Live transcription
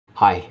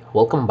Hi,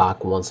 welcome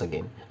back once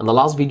again. In the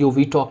last video,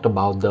 we talked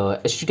about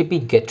the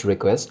HTTP GET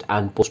request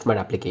and Postman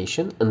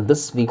application. In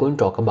this, we're going to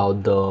talk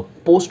about the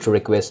POST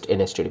request in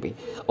HTTP.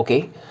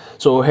 Okay,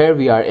 so here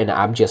we are in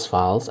app.js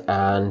files,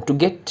 and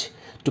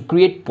to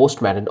create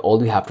POST method, all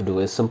we have to do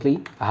is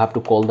simply I have to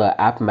call the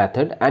app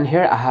method, and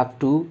here I have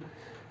to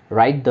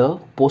write the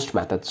POST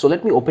method. So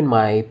let me open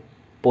my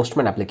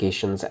Postman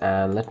applications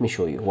and let me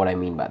show you what I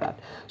mean by that.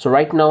 So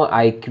right now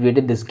I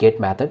created this get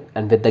method,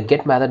 and with the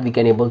get method we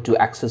can able to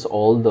access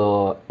all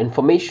the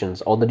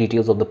informations, all the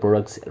details of the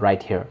products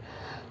right here.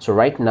 So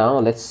right now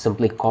let's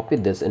simply copy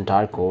this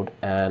entire code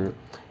and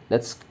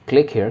let's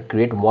click here,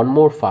 create one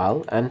more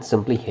file, and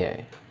simply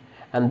here,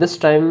 and this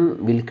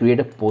time we'll create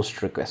a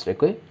post request.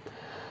 Okay,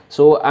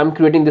 so I'm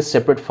creating this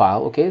separate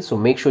file. Okay, so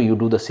make sure you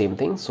do the same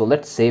thing. So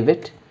let's save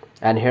it,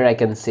 and here I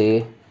can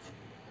say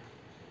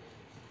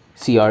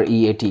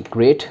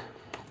create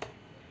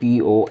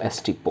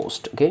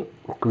post. Okay,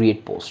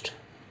 create post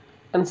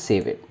and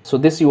save it. So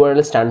this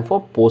URL stands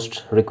for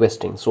post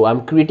requesting. So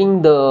I'm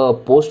creating the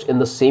post in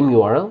the same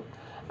URL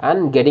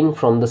and getting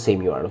from the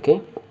same URL.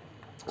 Okay,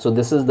 so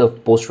this is the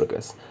post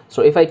request.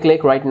 So if I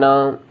click right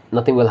now,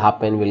 nothing will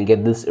happen. We'll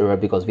get this error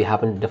because we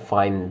haven't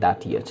defined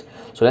that yet.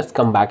 So let's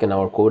come back in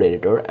our code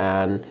editor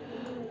and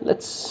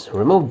let's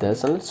remove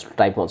this and let's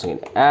type once again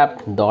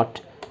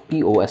app.post,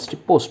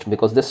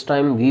 because this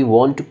time we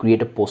want to create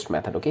a post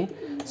method. Okay,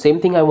 same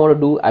thing I want to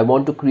do. I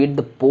want to create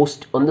the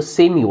post on the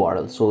same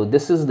URL. So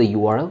this is the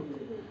URL.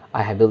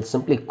 I will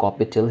simply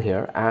copy till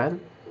here,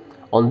 and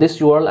on this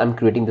URL I'm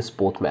creating this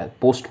post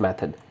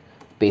method.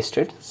 Paste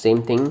it.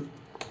 Same thing,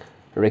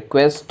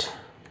 request,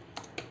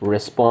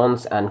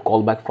 response, and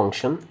callback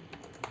function.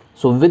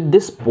 So with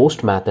this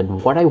post method,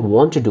 what I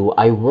want to do,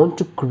 I want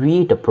to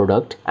create a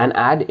product and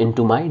add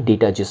into my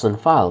data.json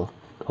file.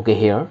 Okay,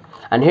 here,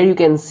 and here you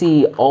can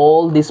see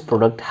all this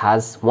product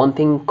has one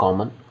thing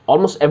common.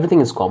 Almost everything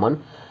is common.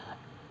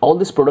 All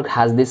this product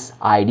has this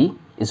ID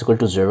is equal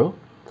to 0,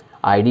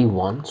 ID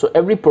 1. So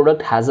every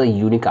product has a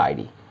unique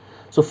ID.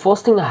 So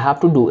first thing I have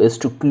to do is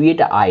to create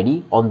an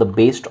ID on the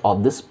base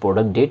of this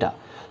product data.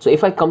 So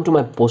if I come to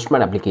my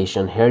Postman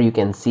application, here you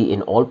can see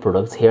in all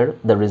products, here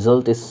the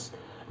result is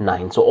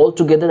 9. So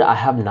altogether I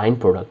have 9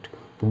 products.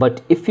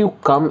 But if you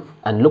come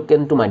and look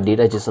into my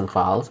data.json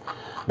files,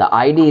 the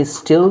ID is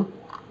still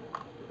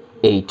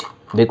 8,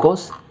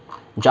 because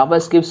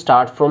JavaScript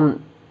start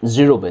from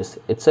 0 base.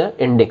 It's an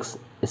index.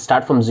 It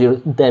start from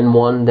 0, then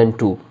 1, then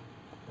 2.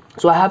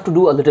 So I have to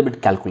do a little bit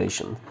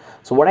calculation.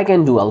 So what I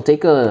can do, I'll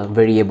take a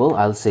variable,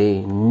 I'll say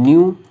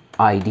new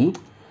ID,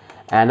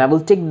 and I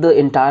will take the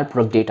entire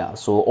product data.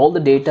 So all the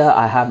data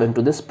I have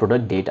into this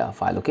product data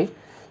file. Okay,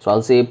 so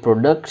I'll say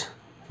product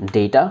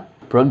data,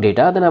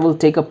 then I will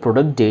take a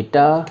product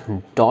data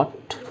dot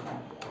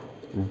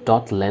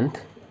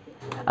length,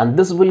 and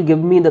this will give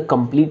me the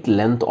complete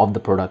length of the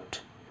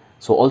product.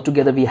 So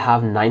altogether we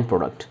have 9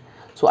 product.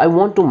 So I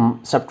want to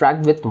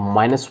subtract with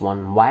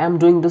 -1. Why I'm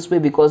doing this way?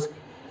 Because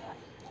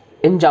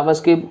in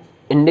JavaScript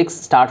index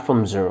start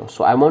from 0,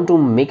 so I want to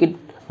make it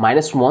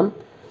 -1,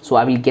 so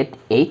I will get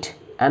 8,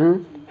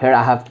 and here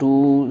I have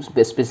to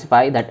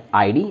specify that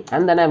ID,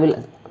 and then I will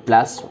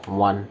plus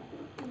 1,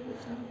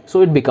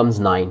 so it becomes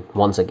 9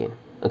 once again.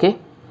 Okay,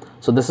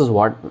 so this is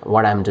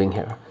what I'm doing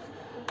here.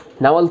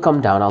 Now I'll come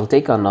down, I'll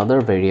take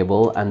another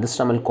variable, and this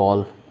time I'll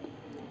call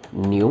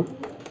new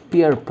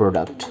peer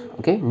product.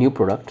 Okay, new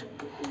product,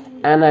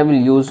 and I will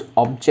use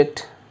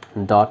object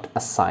dot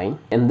assign.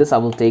 In this I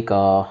will take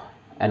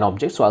an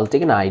object, so I'll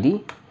take an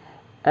ID,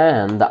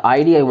 and the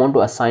ID I want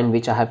to assign,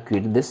 which I have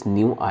created this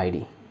new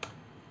ID.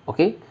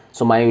 Okay,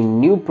 so my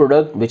new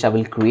product which I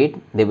will create,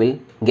 they will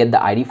get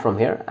the ID from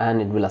here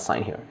and it will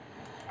assign here.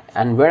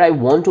 And where I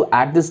want to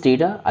add this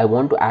data, I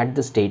want to add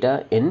this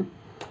data in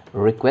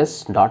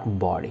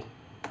request.body,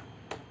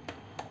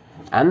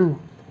 and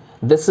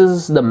this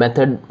is the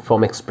method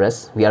from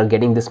Express. We are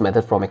getting this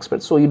method from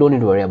Express, so you don't need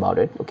to worry about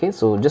it. Okay,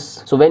 so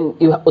when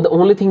you the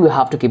only thing you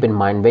have to keep in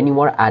mind when you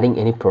are adding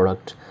any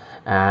product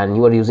and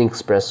you are using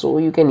Express, so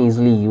you can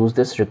easily use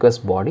this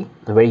request body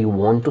where you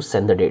want to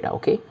send the data.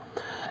 Okay,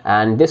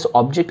 and this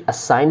object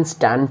assign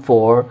stand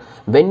for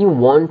when you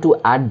want to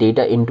add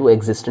data into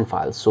existing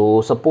files.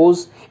 So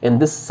suppose in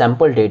this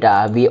sample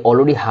data we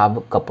already have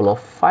a couple of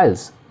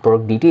files,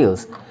 product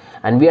details,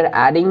 and we are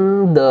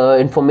adding the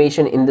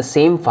information in the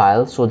same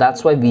file, so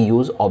that's why we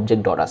use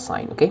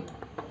object.assign. Okay,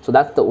 so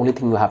that's the only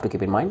thing you have to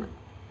keep in mind.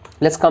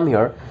 Let's come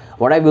here.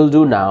 What I will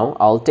do now,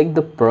 I'll take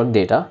the product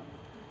data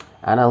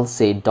and I'll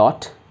say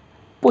dot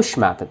push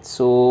method.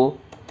 So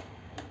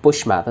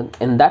push method,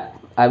 in that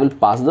I will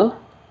pass the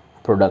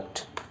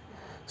product.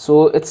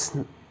 So it's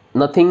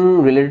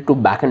nothing related to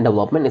backend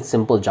development, it's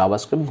simple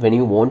JavaScript. When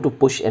you want to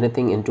push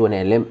anything into an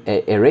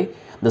array,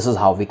 this is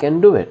how we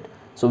can do it.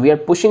 So we are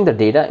pushing the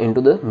data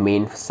into the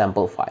main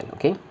sample file.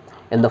 Okay,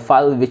 in the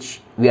file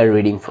which we are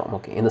reading from.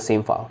 Okay, in the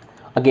same file.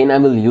 Again I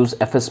will use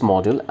fs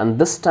module, and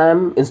this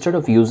time instead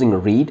of using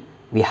read,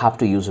 we have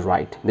to use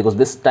write, because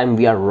this time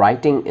we are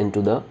writing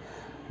into the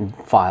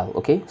file.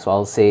 Okay, so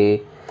I'll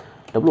say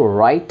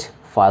write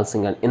file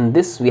single. In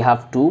this we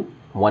have to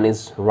one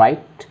is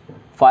write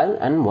file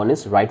and one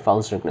is write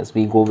file synchronous.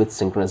 We go with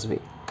synchronous way,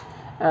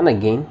 and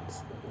again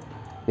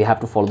we have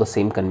to follow the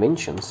same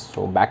conventions.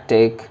 So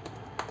backtick,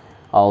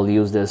 I'll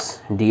use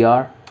this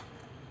dr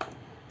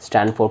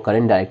stand for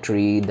current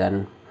directory,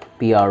 then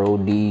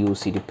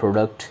product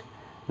product,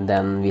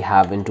 then we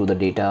have into the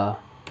data,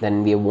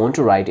 then we want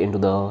to write into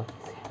the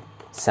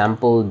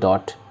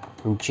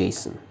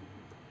sample.json,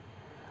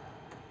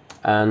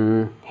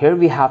 and here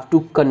we have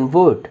to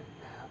convert.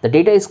 The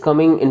data is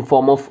coming in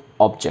form of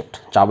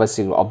object,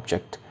 JavaScript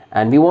object,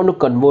 and we want to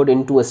convert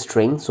into a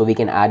string so we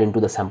can add into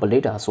the sample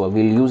data. So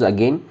we'll use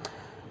again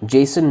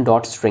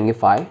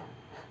json.stringify.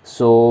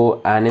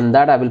 So, and in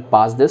that I will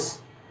pass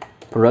this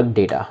product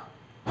data.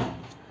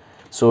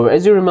 So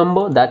as you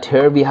remember that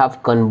here we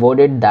have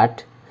converted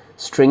that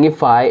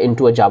stringify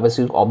into a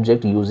JavaScript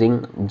object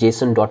using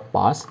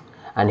json.parse,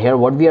 and here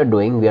what we are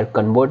doing, we are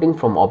converting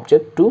from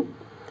object to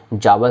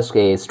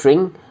JavaScript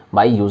string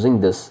by using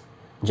this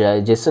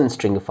JSON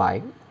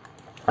stringify.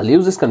 I'll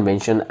use this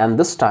convention, and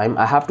this time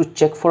I have to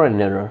check for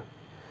an error.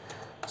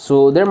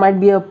 So there might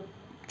be a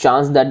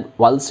chance that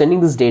while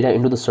sending this data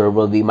into the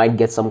server we might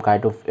get some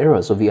kind of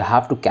error, so we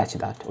have to catch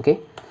that. Okay,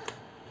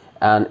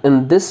 and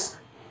in this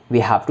we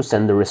have to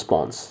send the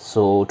response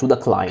so to the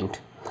client.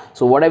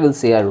 So what I will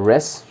say,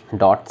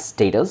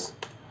 res.status,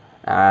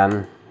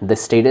 and the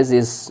status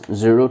is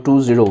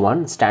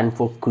 0201, stand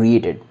for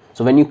created.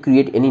 So when you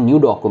create any new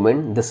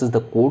document, this is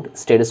the code,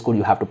 status code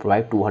you have to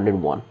provide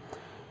 201.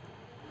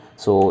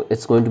 So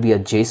it's going to be a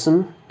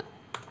JSON,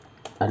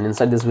 and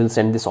inside this we'll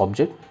send this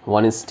object.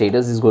 One is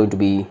status is going to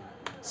be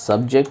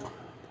subject,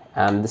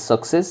 and the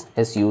success,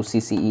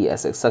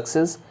 success,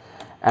 success.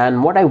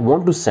 And what I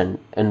want to send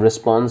in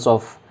response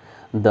of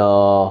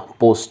the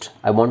post,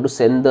 I want to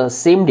send the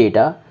same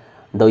data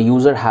the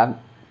user have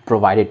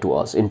provided to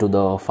us into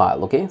the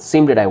file. Okay,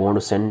 same data I want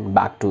to send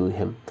back to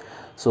him.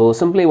 So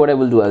simply what I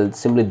will do, I'll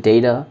simply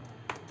data,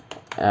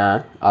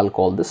 and I'll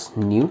call this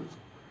new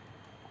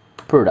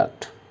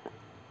product,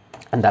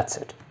 and that's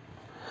it.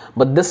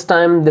 But this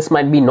time this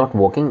might be not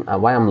working.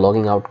 Why I'm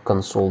logging out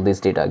console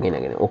this data again.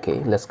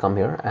 Okay, let's come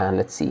here and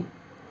let's see.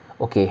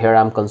 Okay, here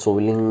I'm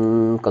console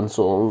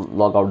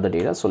log out the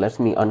data. So let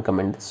me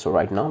uncomment this. So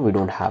right now we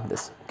don't have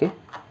this. Okay,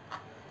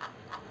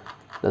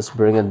 let's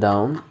bring it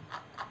down,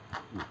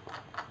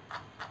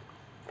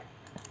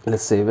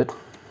 let's save it.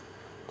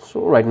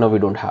 So right now we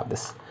don't have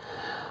this,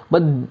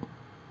 but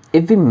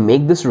if we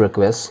make this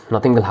request,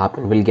 nothing will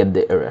happen, we'll get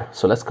the error.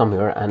 So let's come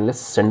here and let's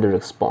send the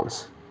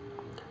response.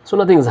 So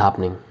nothing is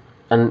happening,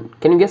 and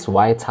can you guess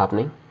why it's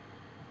happening?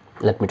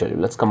 Let me tell you.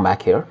 Let's come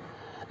back here,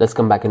 let's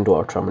come back into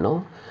our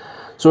terminal.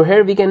 So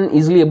here we can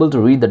easily able to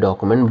read the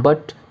document,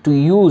 but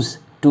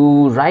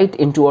to write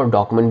into our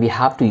document we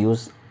have to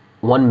use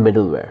one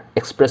middleware,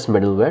 express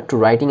middleware, to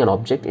writing an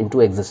object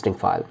into existing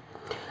file.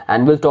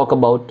 And we'll talk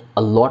about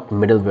a lot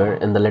middleware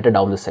in the later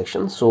down the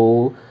section.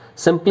 So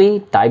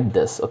simply type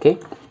this. Okay,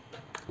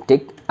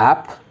 take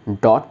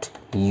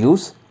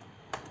app.use,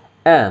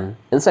 and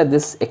inside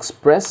this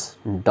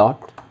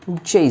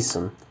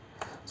express.json.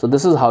 So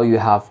this is how you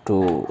have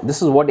to,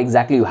 this is what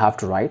exactly you have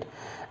to write,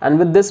 and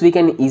with this we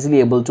can easily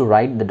able to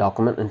write the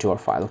document into our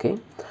file. Okay,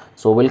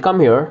 so we'll come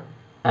here,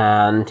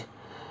 and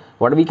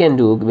what we can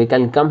do, we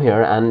can come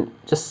here and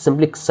just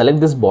simply select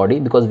this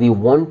body because we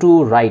want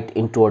to write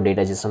into our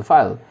data.json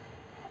file,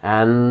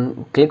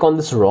 and click on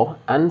this row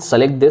and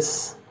select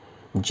this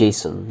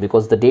JSON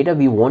because the data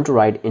we want to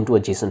write into a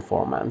JSON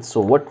format.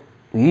 So what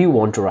we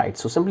want to write,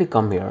 so simply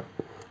come here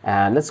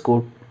and let's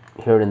go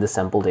here in the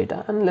sample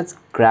data and let's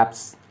grab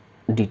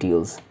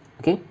details.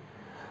 Okay,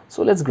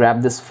 so let's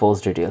grab this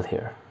first detail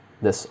here,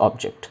 this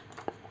object,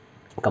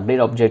 complete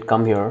object.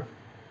 Come here,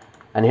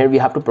 and here we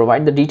have to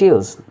provide the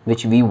details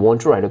which we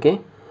want to write. Okay,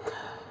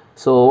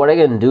 so what I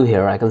can do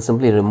here, I can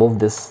simply remove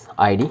this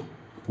ID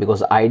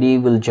because ID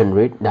will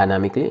generate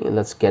dynamically.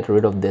 Let's get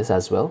rid of this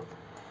as well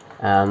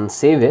and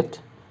save it.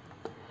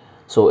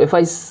 So if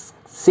I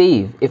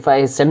save, if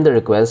I send the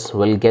request,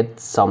 we'll get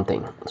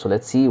something. So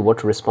let's see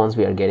what response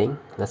we are getting.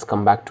 Let's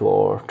come back to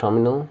our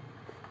terminal.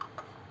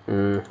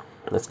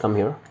 Let's come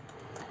here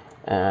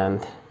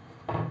and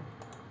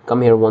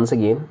come here once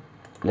again.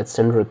 Let's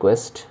send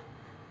request.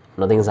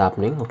 Nothing is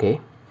happening. Okay,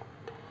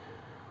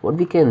 what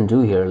we can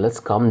do here, let's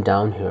come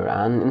down here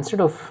and instead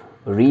of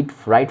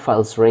write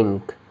file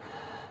string,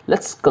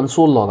 let's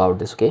console log out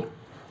this. Okay,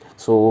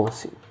 so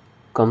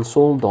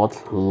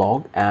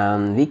console.log,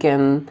 and we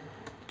can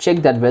check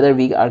that whether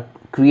we are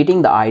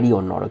creating the ID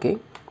or not. Okay,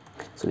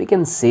 so we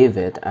can save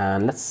it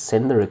and let's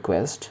send the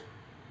request.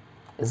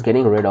 It's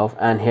getting rid of,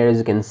 and here as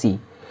you can see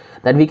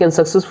that we can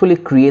successfully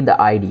create the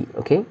ID.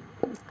 Okay,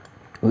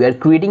 we are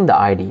creating the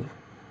ID,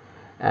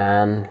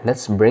 and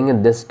let's bring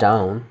it this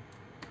down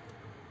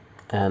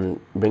and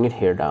bring it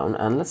here down,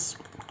 and let's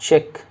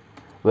check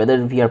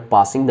whether we are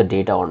passing the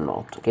data or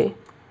not. Okay,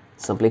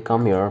 simply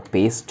come here,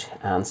 paste,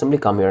 and simply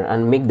come here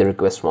and make the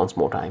request once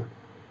more time.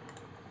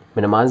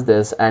 Minimize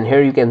this, and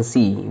here you can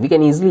see we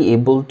can easily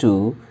able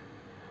to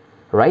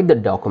write the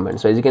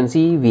document. So as you can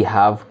see, we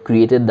have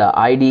created the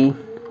ID.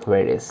 Where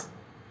it is,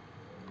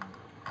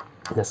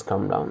 Let's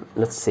come down,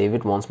 let's save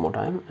it once more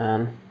time,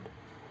 and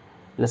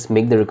let's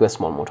make the request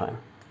one more time,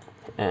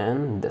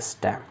 and this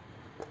tab.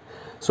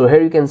 So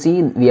here you can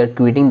see we are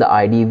creating the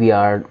ID, we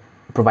are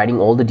providing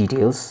all the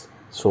details,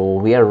 so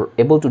we are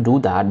able to do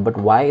that. But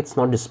why it's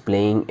not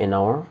displaying in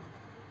our,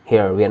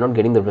 here we are not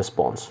getting the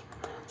response.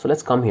 So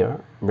let's come here,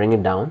 bring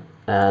it down,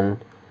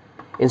 and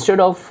instead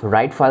of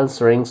write file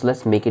strings,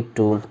 let's make it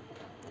to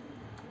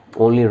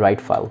only write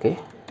file. Okay,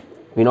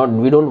 we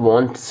don't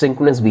want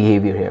synchronous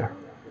behavior here.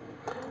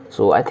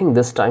 So I think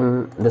this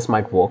time this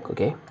might work.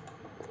 Okay,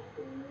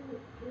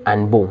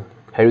 and boom,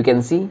 here you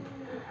can see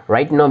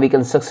right now we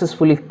can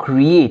successfully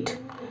create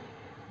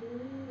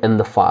in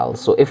the file.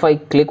 So if I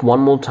click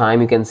one more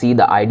time, you can see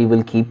the ID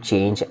will keep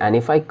change. And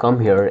if I come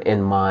here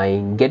in my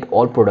get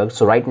all products,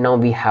 so right now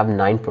we have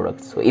 9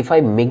 products. So if I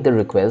make the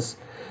request,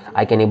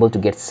 I can able to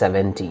get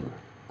 17.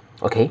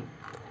 Okay,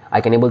 I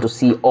can able to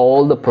see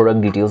all the product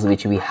details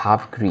which we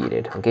have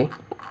created. Okay,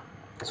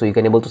 so you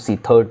can able to see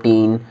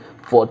 13,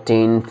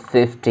 14,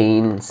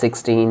 15,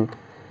 16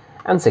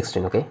 and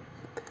 16. Okay,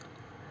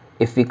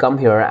 if we come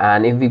here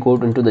and if we go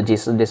into the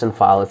JSON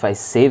file, if I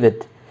save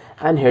it,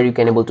 and here you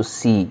can able to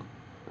see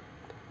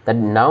that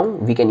now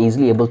we can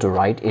easily able to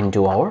write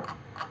into our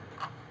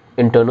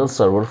internal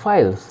server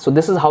files. So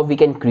this is how we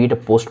can create a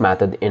post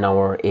method in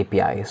our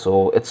API.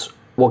 So it's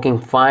working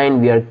fine.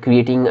 We are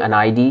creating an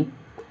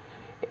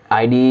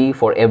ID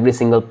for every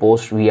single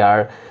post. We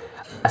are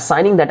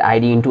assigning that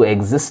ID into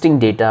existing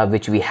data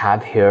which we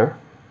have here.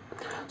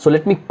 So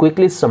let me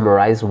quickly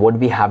summarize what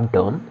we have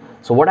done.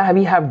 So what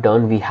we have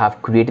done, we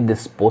have created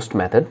this post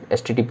method,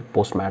 HTTP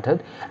post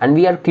method, and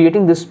we are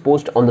creating this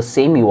post on the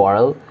same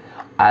URL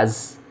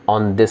as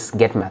on this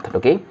get method.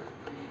 Okay,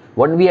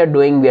 what we are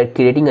doing, we are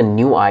creating a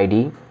new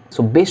ID.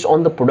 So based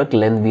on the product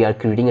length, we are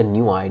creating a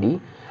new ID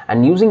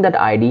and using that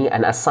ID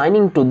and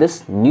assigning to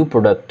this new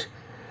product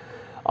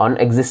on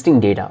existing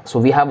data. So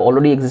we have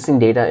already existing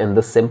data in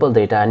this simple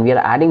data, and we are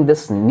adding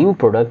this new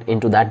product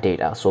into that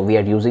data. So we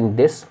are using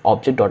this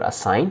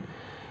object.assign.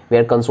 We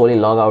are console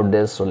log out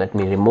this. So let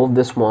me remove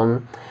this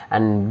one,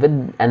 and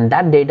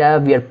that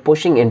data we are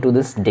pushing into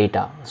this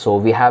data. So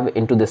we have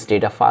into this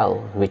data file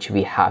which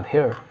we have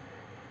here,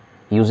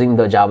 using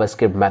the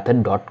JavaScript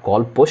method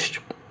 .call push,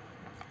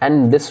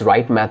 and this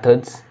write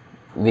methods,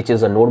 which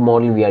is a node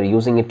model, we are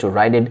using it to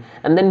write it,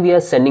 and then we are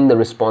sending the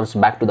response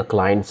back to the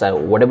client. So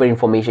whatever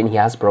information he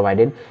has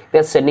provided, we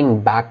are sending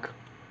back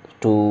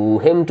to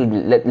him to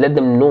let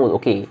them know,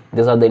 okay,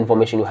 these are the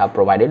information you have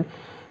provided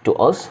to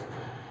us,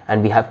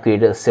 and we have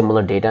created a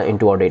similar data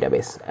into our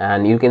database.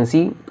 And you can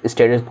see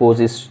status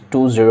code is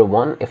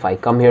 201. If I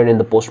come here in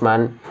the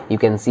Postman, you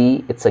can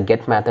see it's a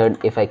get method.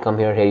 If I come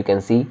here, you can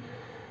see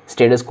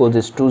status code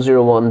is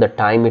 201, the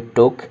time it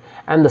took,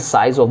 and the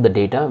size of the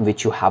data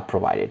which you have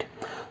provided.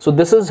 So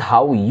this is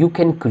how you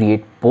can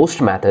create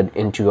post method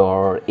into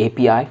your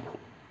API.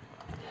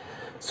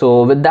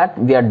 So with that,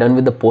 we are done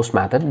with the post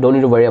method. Don't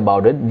need to worry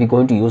about it. We're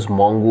going to use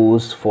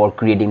Mongoose for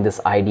creating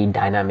this ID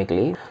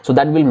dynamically. So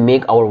that will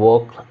make our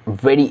work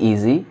very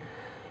easy.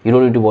 You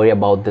don't need to worry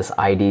about this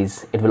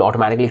IDs. It will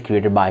automatically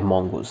created by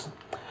Mongoose.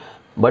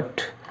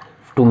 But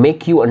to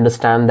make you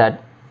understand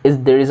that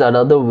there is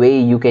another way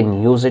you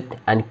can use it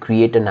and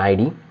create an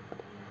ID.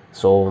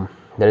 So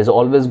there is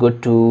always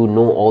good to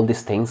know all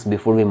these things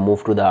before we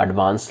move to the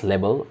advanced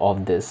level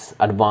of this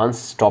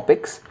advanced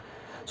topics.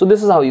 So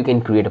this is how you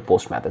can create a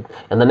post method.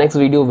 In the next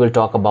video, we'll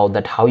talk about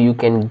that how you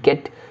can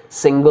get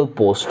single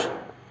post.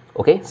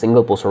 Okay,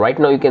 single post. So right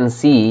now you can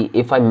see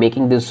if I'm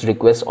making this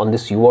request on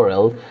this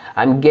URL,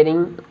 I'm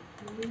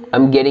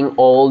getting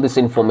all this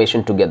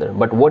information together.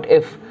 But what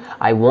if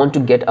I want to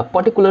get a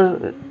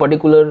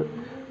particular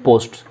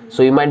post?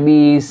 So you might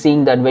be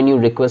seeing that when you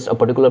request a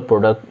particular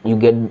product, you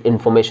get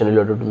information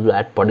related to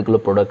that particular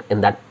product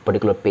in that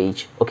particular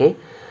page. Okay,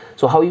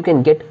 so how you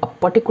can get a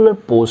particular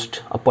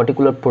post, a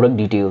particular product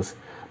details,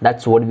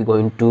 that's what we're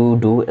going to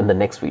do in the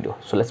next video.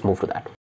 So let's move to that.